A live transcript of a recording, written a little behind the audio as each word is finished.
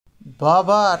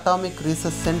Baba Atomic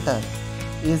Research Center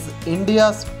is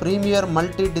India's premier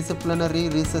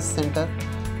multidisciplinary research center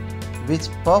which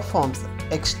performs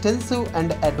extensive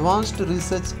and advanced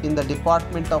research in the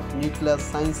Department of Nuclear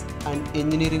Science and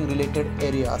Engineering related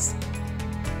areas.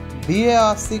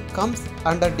 BARC comes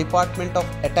under Department of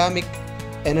Atomic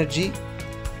Energy,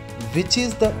 which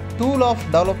is the tool of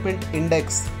development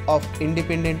index of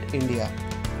independent India.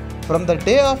 From the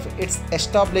day of its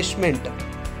establishment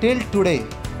till today,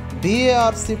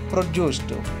 BARC produced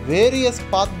various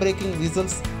path-breaking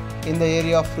results in the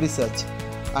area of research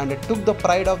and took the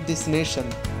pride of this nation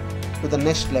to the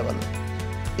next level.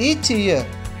 Each year,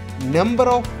 number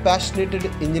of passionate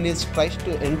engineers tries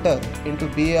to enter into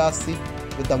BARC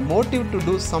with the motive to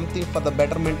do something for the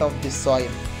betterment of this soil.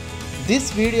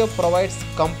 This video provides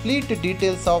complete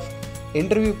details of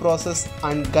interview process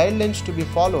and guidelines to be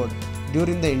followed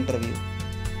during the interview.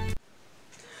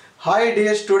 Hi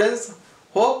dear students,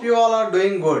 hope you all are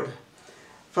doing good.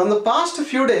 From the past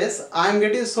few days, I am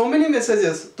getting so many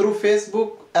messages through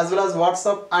Facebook as well as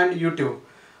WhatsApp and YouTube.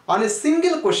 On a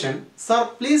single question, sir,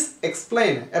 please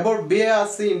explain about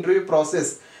BARC interview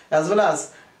process as well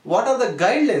as what are the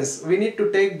guidelines we need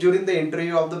to take during the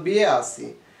interview of the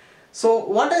BARC. So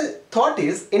what I thought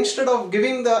is, instead of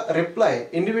giving the reply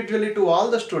individually to all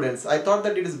the students, I thought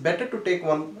that it is better to take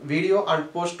one video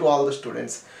and post to all the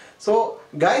students. So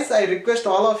guys, I request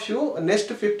all of you, next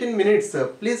 15 minutes,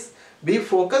 please be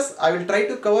focused. I will try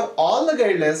to cover all the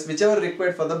guidelines whichever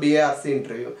required for the BARC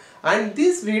interview. And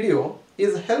this video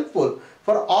is helpful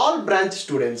for all branch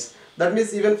students. That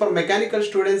means even for mechanical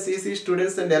students, EC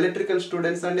students and electrical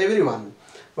students and everyone.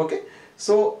 Okay.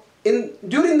 So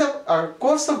during the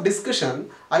course of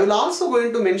discussion, I will also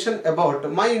going to mention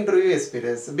about my interview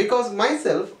experience, because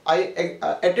myself I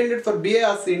attended for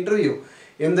BARC interview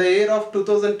in the year of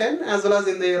 2010 as well as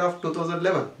in the year of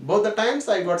 2011. Both the times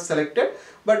I got selected,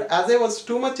 but as I was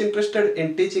too much interested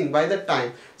in teaching by that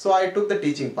time, so I took the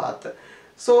teaching path.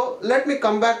 So let me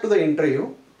come back to the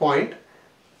interview point.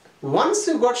 Once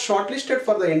you got shortlisted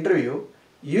for the interview,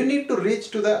 you need to reach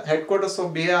to the headquarters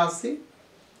of BARC,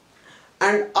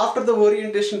 and after the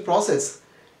orientation process,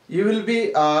 you will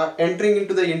be entering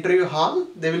into the interview hall.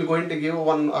 They will going to give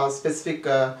one specific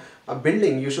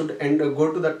building. You should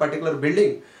go to that particular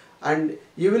building, and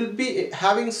you will be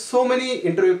having so many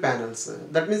interview panels.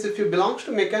 That means if you belong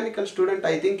to mechanical student,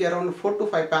 I think around 4 to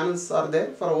 5 panels are there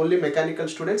for only mechanical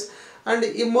students, and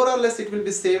more or less it will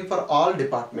be same for all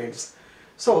departments.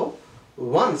 So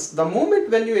once the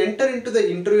moment when you enter into the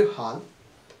interview hall,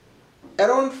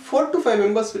 around 4 to 5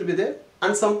 members will be there,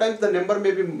 and sometimes the number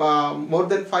may be more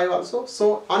than 5 also.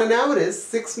 So on an average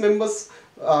 6 members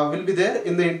will be there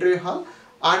in the interview hall,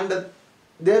 and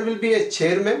there will be a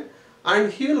chairman,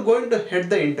 and he will going to head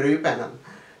the interview panel.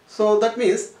 So that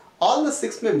means all the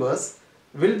 6 members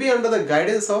will be under the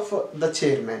guidance of the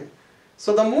chairman.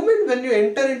 So the moment when you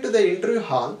enter into the interview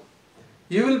hall,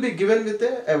 you will be given with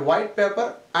a white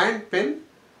paper and pen,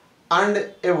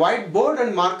 and a white board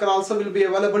and marker also will be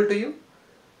available to you.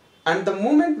 And the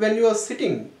moment when you are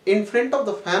sitting in front of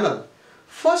the panel,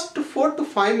 first 4 to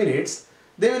 5 minutes,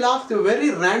 they will ask you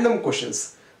very random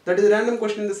questions. That is random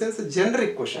question in the sense a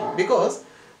generic question, because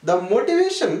the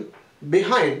motivation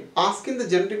behind asking the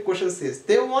generic questions is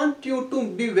they want you to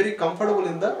be very comfortable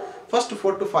in the first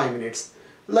 4 to 5 minutes.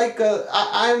 Like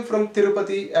I am from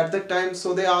Tirupati at that time,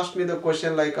 so they asked me the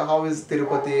question like how is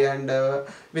Tirupati and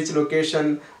which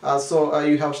location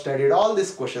you have studied, all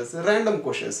these questions, random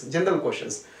questions, general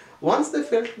questions. Once they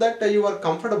felt that you are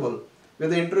comfortable with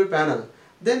the interview panel,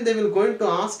 then they will going to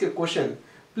ask a question.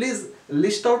 Please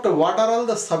list out what are all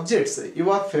the subjects you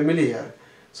are familiar.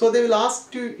 So they will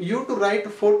ask you to write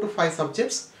 4 to 5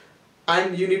 subjects,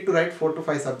 and you need to write 4 to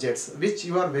 5 subjects which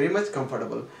you are very much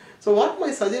comfortable. So what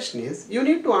my suggestion is, you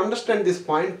need to understand this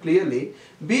point clearly.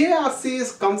 BARC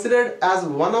is considered as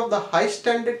one of the high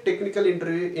standard technical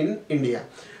interview in India.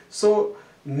 So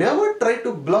never try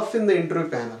to bluff in the interview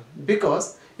panel,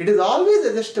 because it is always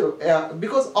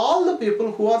because all the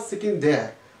people who are sitting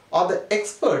there are the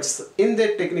experts in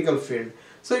their technical field.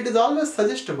 So it is always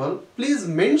suggestible, please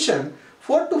mention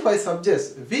 4 to 5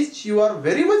 subjects which you are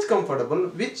very much comfortable,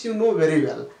 which you know very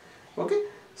well. Okay.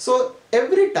 So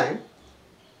every time,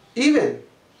 even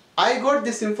I got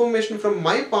this information from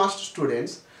my past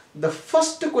students, the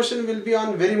first question will be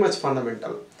on very much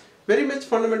fundamental. Very much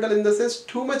fundamental in the sense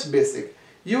too much basic.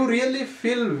 You really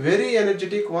feel very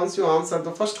energetic once you answer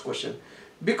the first question,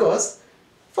 because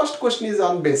first question is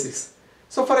on basics.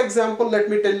 So for example, let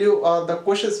me tell you the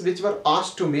questions which were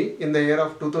asked to me in the year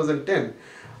of 2010.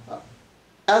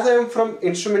 As I am from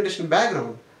instrumentation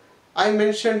background, I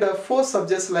mentioned 4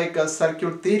 subjects like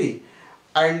circuit theory,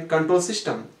 and control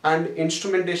system and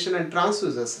instrumentation and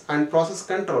transducers and process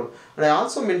control, and I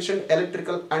also mentioned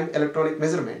electrical and electronic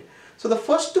measurement. So the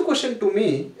first question to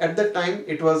me at that time,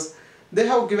 it was they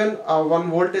have given one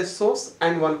voltage source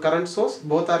and one current source,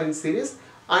 both are in series,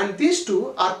 and these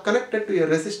two are connected to a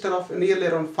resistor of nearly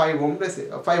around 5 ohm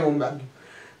value.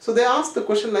 So they asked the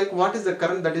question like, what is the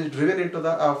current that is driven into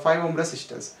the 5 ohm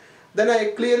resistance? Then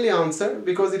I clearly answered,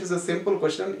 because it is a simple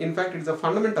question. In fact, it is a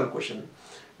fundamental question,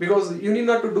 because you need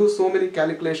not to do so many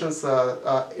calculations for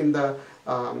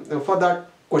that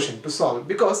question to solve,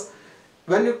 because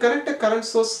when you connect a current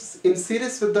source in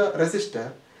series with the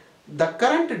resistor, the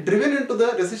current driven into the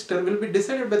resistor will be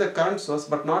decided by the current source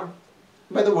but not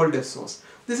by the voltage source.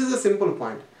 This is a simple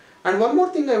point. And one more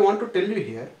thing I want to tell you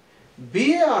here,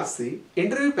 BARC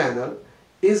interview panel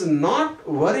is not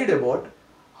worried about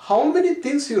how many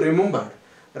things you remembered.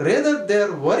 Rather, they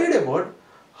are worried about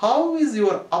how is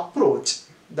your approach.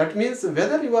 That means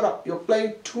whether you are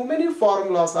applying too many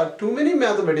formulas or too many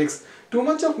mathematics, too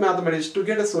much of mathematics to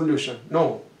get a solution.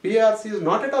 No, BARC is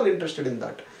not at all interested in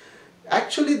that.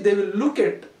 Actually, they will look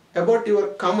at about your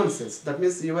common sense. That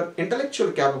means your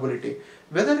intellectual capability.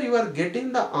 Whether you are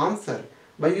getting the answer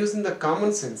by using the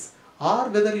common sense, or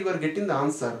whether you are getting the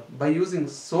answer by using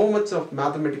so much of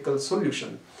mathematical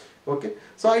solution. Okay,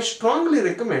 so I strongly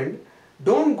recommend,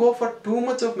 don't go for too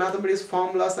much of mathematics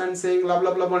formulas and saying blah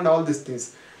blah blah and all these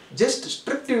things. Just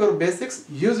strict to your basics,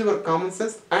 use your common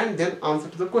sense, and then answer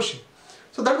to the question.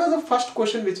 So that was the first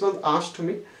question which was asked to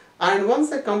me, and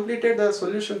once I completed the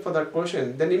solution for that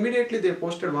question, then immediately they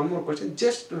posted one more question,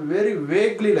 just very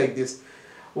vaguely like this.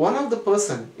 One of the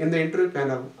person in the interview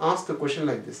panel asked the question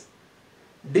like this: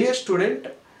 dear student,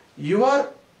 you are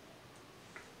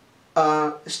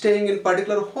staying in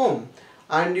particular home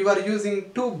and you are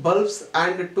using 2 bulbs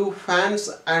and 2 fans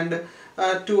and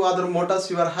 2 other motors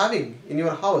you are having in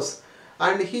your house,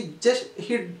 and he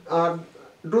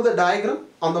drew the diagram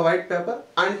on the white paper,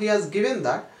 and he has given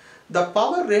that the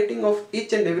power rating of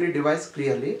each and every device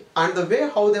clearly and the way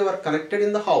how they were connected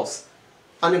in the house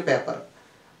on a paper.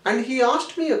 And he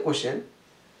asked me a question,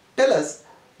 tell us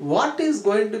what is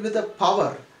going to be the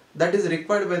power that is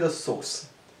required by the source.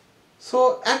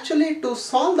 So actually, to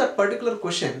solve that particular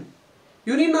question,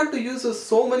 you need not to use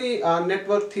so many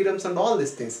network theorems and all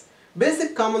these things.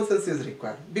 Basic common sense is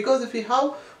required, because if you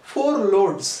have 4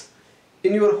 loads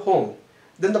in your home,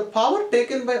 then the power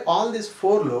taken by all these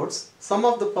 4 loads, sum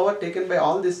of the power taken by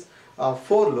all these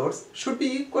 4 loads should be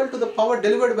equal to the power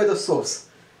delivered by the source.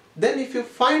 Then if you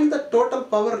find the total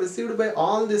power received by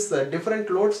all these different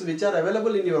loads which are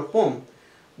available in your home,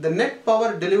 the net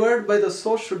power delivered by the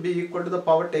source should be equal to the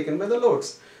power taken by the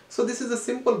loads. So this is a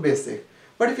simple basic.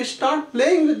 But if you start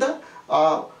playing with the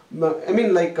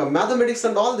mathematics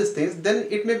and all these things, then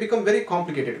it may become very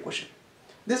complicated question.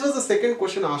 This was the second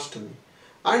question asked to me.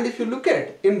 And if you look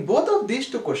at in both of these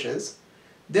 2 questions,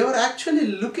 they were actually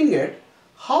looking at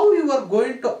how you are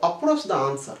going to approach the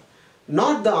answer.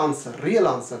 Not the answer, real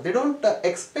answer. They don't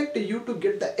expect you to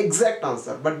get the exact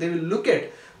answer, but they will look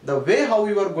at the way how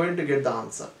you are going to get the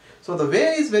answer. So the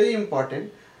way is very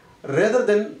important rather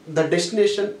than the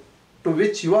destination to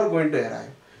which you are going to arrive.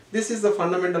 This is the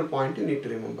fundamental point you need to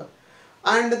remember.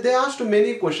 And they asked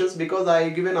many questions, because I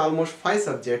given almost 5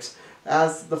 subjects.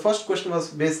 As the first question was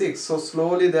basic, so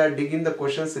slowly they are digging the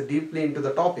questions deeply into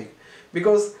the topic.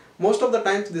 Because most of the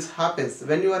times this happens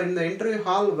when you are in the interview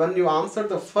hall, when you answer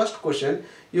the first question,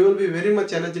 you will be very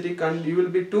much energetic and you will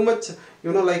be too much,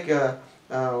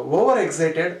 over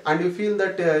excited, and you feel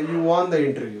that you won the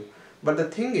interview. But the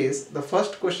thing is, the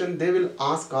first question they will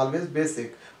ask always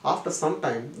basic. After some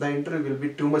time, the interview will be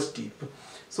too much deep.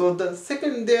 So the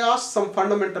second, they ask some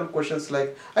fundamental questions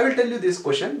like, I will tell you this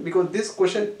question because this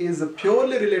question is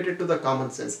purely related to the common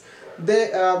sense.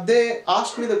 They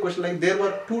asked me the question like, there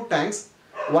were 2 tanks,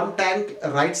 one tank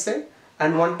right side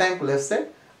and one tank left side,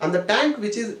 and the tank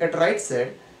which is at right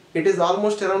side, it is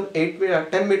almost around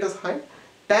 10 meters high.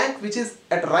 Tank which is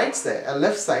at right side,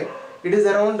 left side, it is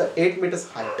around 8 meters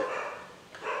height.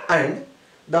 And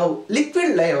the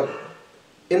liquid level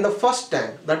in the first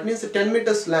tank, that means the 10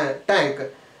 meters tank,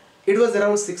 it was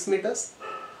around 6 meters,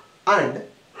 and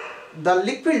the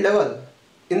liquid level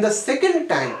in the second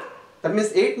tank, that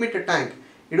means 8 meter tank,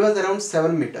 it was around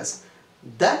 7 meters.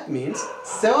 That means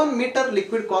 7 meter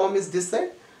liquid column is this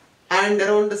side and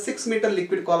around 6 meter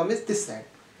liquid column is this side.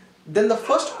 Then the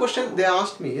first question they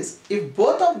asked me is, if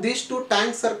both of these 2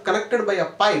 tanks are connected by a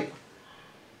pipe,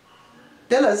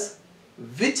 tell us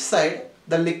which side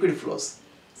the liquid flows.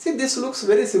 See, this looks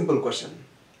very simple question,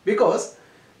 because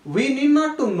we need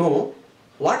not to know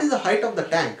what is the height of the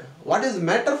tank. What is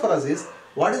matter for us is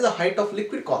what is the height of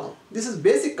liquid column? This is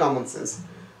basic common sense.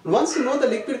 Once you know the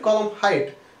liquid column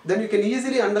height, then you can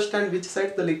easily understand which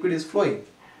side the liquid is flowing.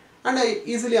 And I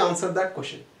easily answered that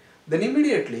question. Then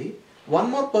immediately,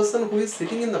 one more person who is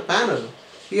sitting in the panel,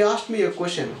 he asked me a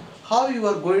question, how you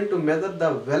are going to measure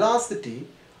the velocity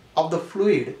of the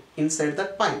fluid inside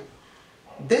that pipe.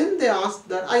 Then they asked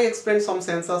that, I explained some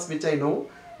sensors which I know.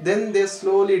 Then they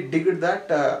slowly digged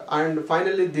that and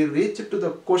finally they reached to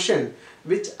the question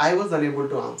which I was unable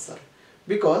to answer.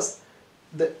 Because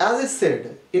as I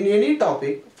said, in any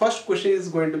topic, first question is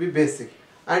going to be basic.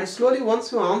 And slowly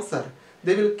once you answer,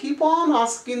 they will keep on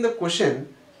asking the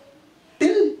question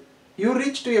till you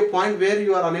reach to a point where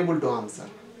you are unable to answer.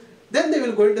 Then they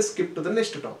will going to skip to the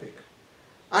next topic.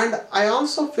 And I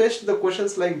also faced the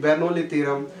questions like Bernoulli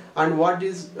theorem and what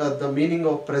is the meaning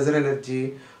of pressure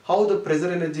energy, how the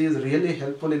pressure energy is really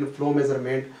helpful in flow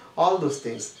measurement, all those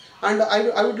things. And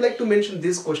I would like to mention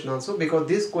this question also, because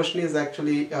this question is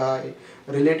actually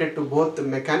related to both the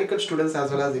mechanical students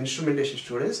as well as instrumentation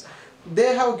students.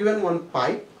 They have given one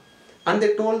pipe and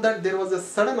they told that there was a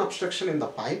sudden obstruction in the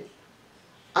pipe,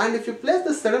 and if you place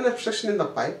the sudden obstruction in the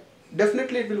pipe,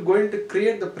 definitely it will going to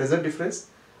create the pressure difference.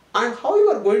 And how you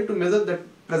are going to measure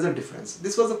that pressure difference?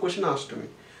 This was a question asked to me.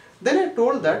 Then I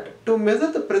told that to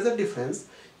measure the pressure difference,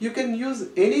 you can use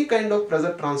any kind of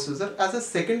pressure transducer as a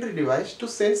secondary device to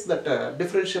sense that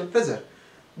differential pressure.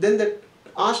 Then they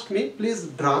asked me, please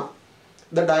draw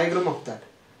the diagram of that.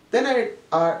 Then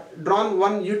I drawn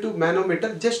one U2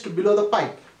 manometer just below the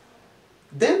pipe.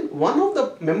 Then one of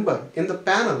the member in the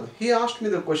panel, he asked me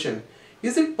the question,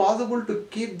 is it possible to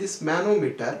keep this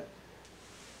manometer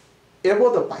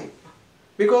above the pipe?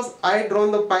 Because I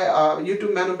drawn the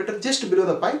U2 manometer just below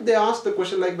the pipe, they asked the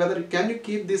question like whether can you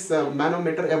keep this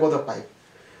manometer above the pipe.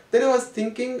 Then I was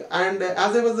thinking, and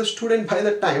as I was a student by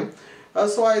that time,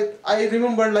 so I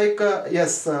remembered like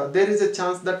yes, there is a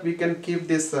chance that we can keep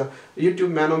this U2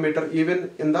 manometer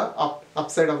even in the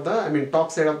upside of the,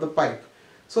 top side of the pipe.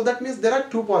 So that means there are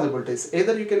two possibilities.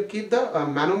 Either you can keep the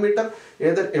manometer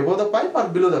either above the pipe or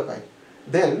below the pipe.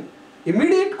 Then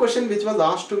immediate question which was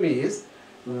asked to me is,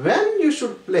 when you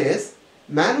should place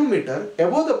manometer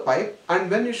above the pipe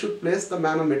and when you should place the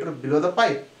manometer below the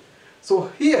pipe. So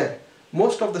here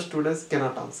most of the students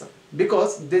cannot answer,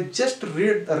 because they just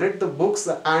read the books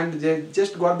and they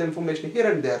just got the information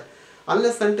here and there.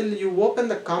 Unless until you open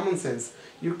the common sense,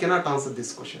 you cannot answer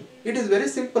this question. It is very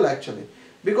simple actually,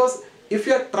 because if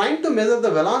you are trying to measure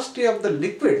the velocity of the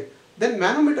liquid, then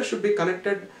manometer should be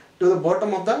connected to the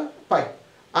bottom of the pipe.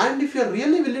 And if you are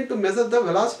really willing to measure the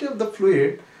velocity of the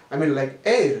fluid, like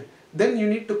air, then you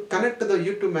need to connect the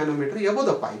U2 manometer above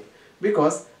the pipe,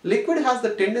 because liquid has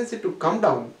the tendency to come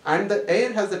down and the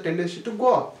air has the tendency to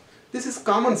go up. This is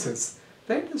common sense,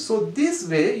 right? So this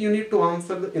way you need to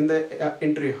answer in the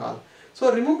entry hall.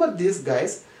 So remember this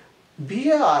guys,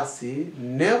 BARC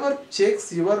never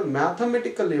checks your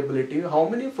mathematical ability, how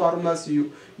many formulas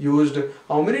you used,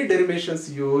 how many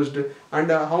derivations used,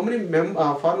 and how many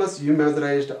formulas you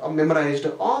memorized.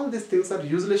 All these things are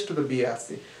useless to the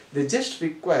BARC. They just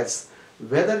requires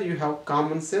whether you have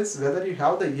common sense, whether you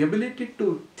have the ability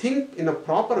to think in a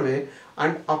proper way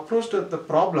and approach to the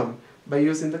problem by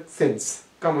using the sense,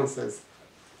 common sense,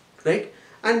 right?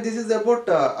 And this is about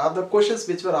the questions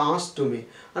which were asked to me.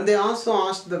 And they also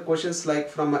asked the questions like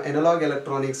from analog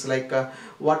electronics, like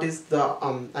what is the,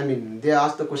 they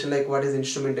asked the question like what is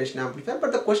instrumentation amplifier,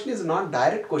 but the question is not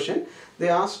direct question. They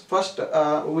asked first,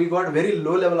 we got very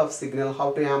low level of signal,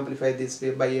 how to amplify this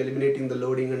way by eliminating the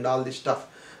loading and all this stuff.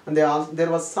 And they asked,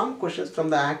 there was some questions from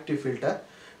the active filter.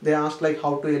 They asked like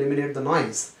how to eliminate the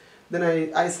noise. Then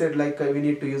I said like we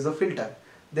need to use a filter.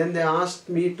 Then they asked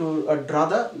me to draw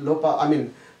the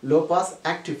low pass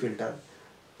active filter.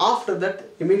 After that,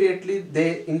 immediately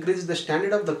they increased the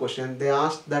standard of the question. They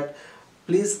asked that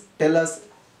please tell us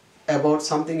about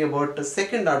something about the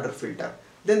second order filter.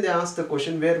 Then they asked the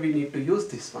question where we need to use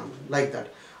this one, like that.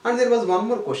 And there was one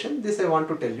more question, this I want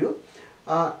to tell you.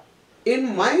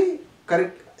 In my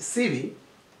correct CV,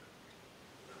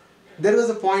 there was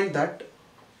a point that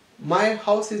my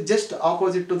house is just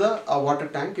opposite to the water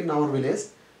tank in our village.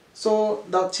 So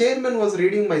the chairman was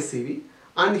reading my CV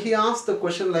and he asked the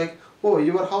question like, oh,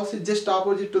 your house is just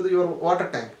opposite to your water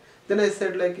tank. Then I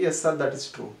said like, yes sir, that is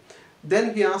true.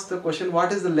 Then he asked the question,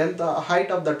 what is the length,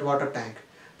 height of that water tank?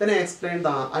 Then I explained,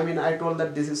 I told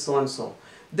that this is so and so.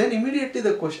 Then immediately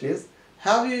the question is,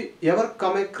 have you ever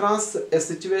come across a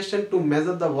situation to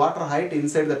measure the water height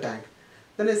inside the tank?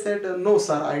 Then I said, no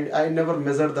sir, I never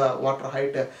measured the water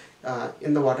height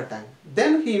in the water tank.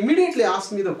 Then he immediately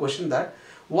asked me the question that,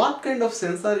 what kind of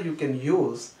sensor you can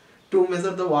use to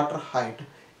measure the water height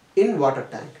in water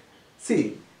tank.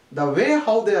 See, the way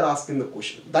how they are asking the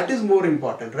question, that is more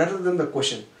important rather than the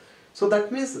question. So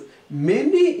that means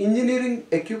many engineering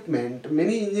equipment,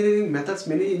 many engineering methods,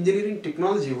 many engineering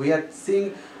technology we are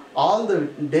seeing all the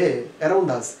day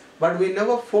around us, but we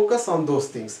never focus on those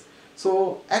things.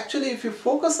 So actually if you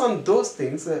focus on those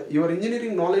things, your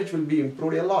engineering knowledge will be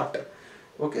improved a lot.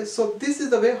 Okay, so this is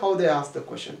the way how they ask the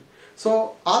question.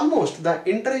 So almost the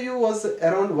interview was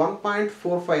around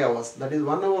 1.45 hours, that is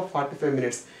 1 hour 45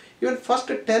 minutes. Even first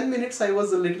 10 minutes I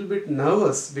was a little bit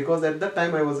nervous because at that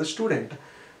time I was a student.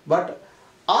 But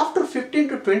after 15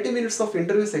 to 20 minutes of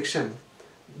interview section,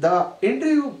 the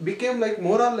interview became like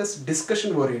more or less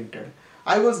discussion oriented.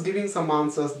 I was giving some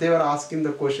answers, they were asking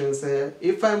the questions,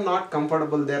 if I am not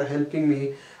comfortable they are helping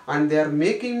me and they are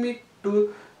making me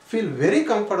to feel very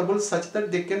comfortable such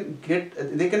that they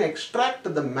can extract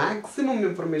the maximum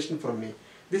information from me.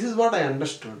 This is what I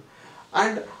understood.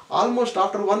 And almost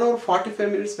after 1 hour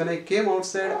 45 minutes when I came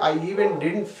outside, I even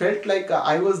didn't felt like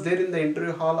I was there in the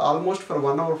interview hall almost for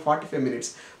 1 hour 45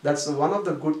 minutes. That's one of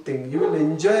the good things. You will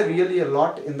enjoy really a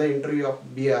lot in the interview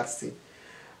of BARC.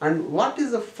 And what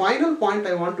is the final point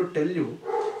I want to tell you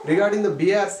regarding the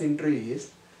BARC interview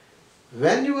is,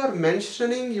 when you are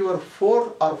mentioning your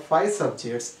 4 or 5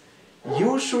 subjects,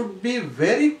 you should be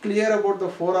very clear about the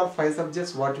 4 or 5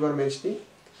 subjects what you are mentioning.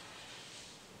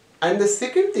 And the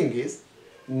second thing is,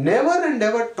 never and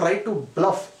ever try to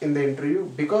bluff in the interview,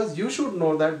 because you should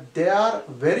know that they are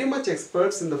very much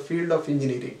experts in the field of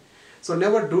engineering. So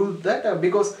never do that,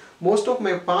 because most of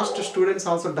my past students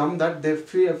also done that. They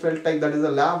felt like that is a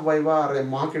lab viva or a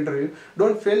mock interview.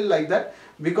 Don't feel like that,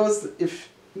 because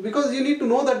you need to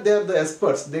know that they are the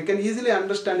experts. They can easily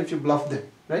understand if you bluff them,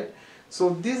 right?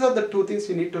 So these are the 2 things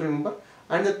you need to remember.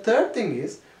 And the third thing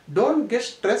is, don't get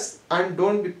stressed and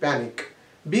don't be panic.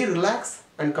 Be relaxed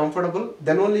and comfortable,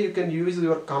 then only you can use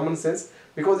your common sense,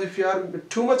 because if you are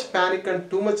too much panic and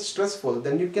too much stressful,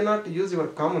 then you cannot use your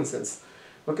common sense.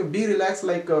 Okay, be relaxed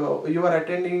like you are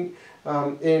attending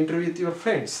an interview with your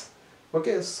friends.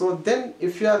 Okay, so then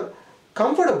if you are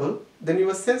comfortable, then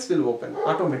your sense will open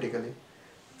automatically.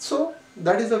 So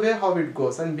that is the way how it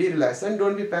goes, and be relaxed and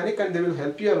don't be panic, and they will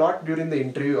help you a lot during the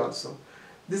interview also.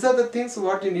 These are the things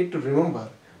what you need to remember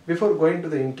before going to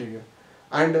the interview.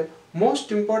 And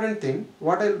most important thing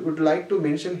what I would like to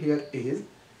mention here is,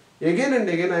 again and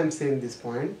again I am saying this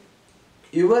point,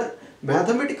 your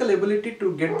mathematical ability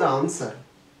to get the answer,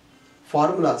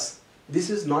 formulas, this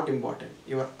is not important.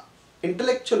 Your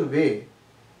intellectual way,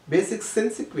 basic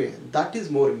sensic way, that is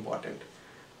more important.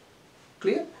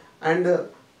 Clear? And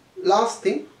last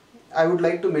thing I would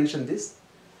like to mention this,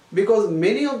 because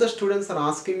many of the students are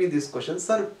asking me this question,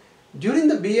 sir, during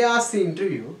the BARC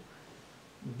interview,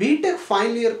 BTech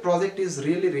final year project is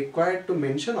really required to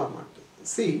mention or not?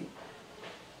 See,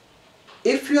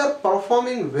 if you are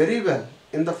performing very well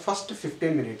in the first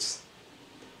 15 minutes,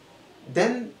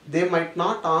 then they might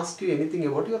not ask you anything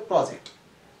about your project.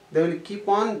 They will keep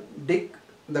on dig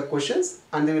the questions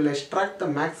and they will extract the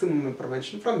maximum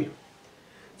information from you.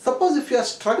 Suppose if you are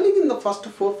struggling in the first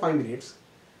 4-5 minutes,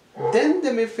 then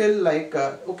they may feel like,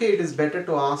 okay, it is better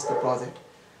to ask the project.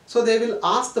 So they will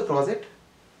ask the project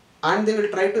and they will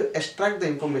try to extract the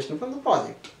information from the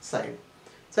project side.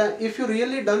 So if you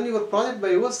really done your project by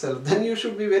yourself, then you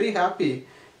should be very happy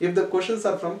if the questions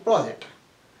are from project.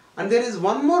 And there is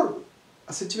one more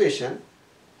situation.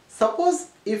 Suppose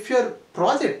if your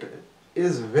project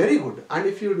is very good, and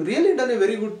if you really done a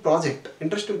very good project,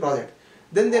 interesting project,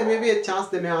 then there may be a chance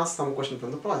they may ask some question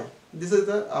from the project. This is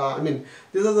the,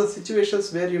 these are the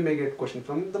situations where you may get question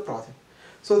from the project.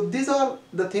 So these are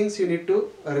the things you need to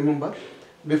remember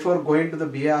before going to the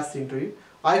BARC interview.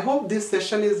 I hope this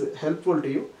session is helpful to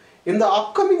you. In the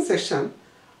upcoming session,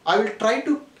 I will try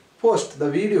to post the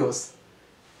videos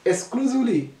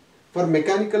exclusively for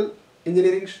mechanical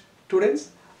engineering students,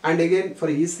 and again for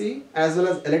ECE as well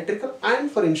as electrical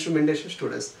and for instrumentation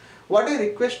students. What I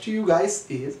request to you guys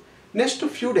is, next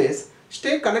few days,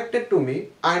 stay connected to me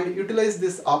and utilize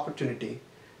this opportunity.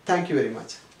 Thank you very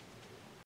much.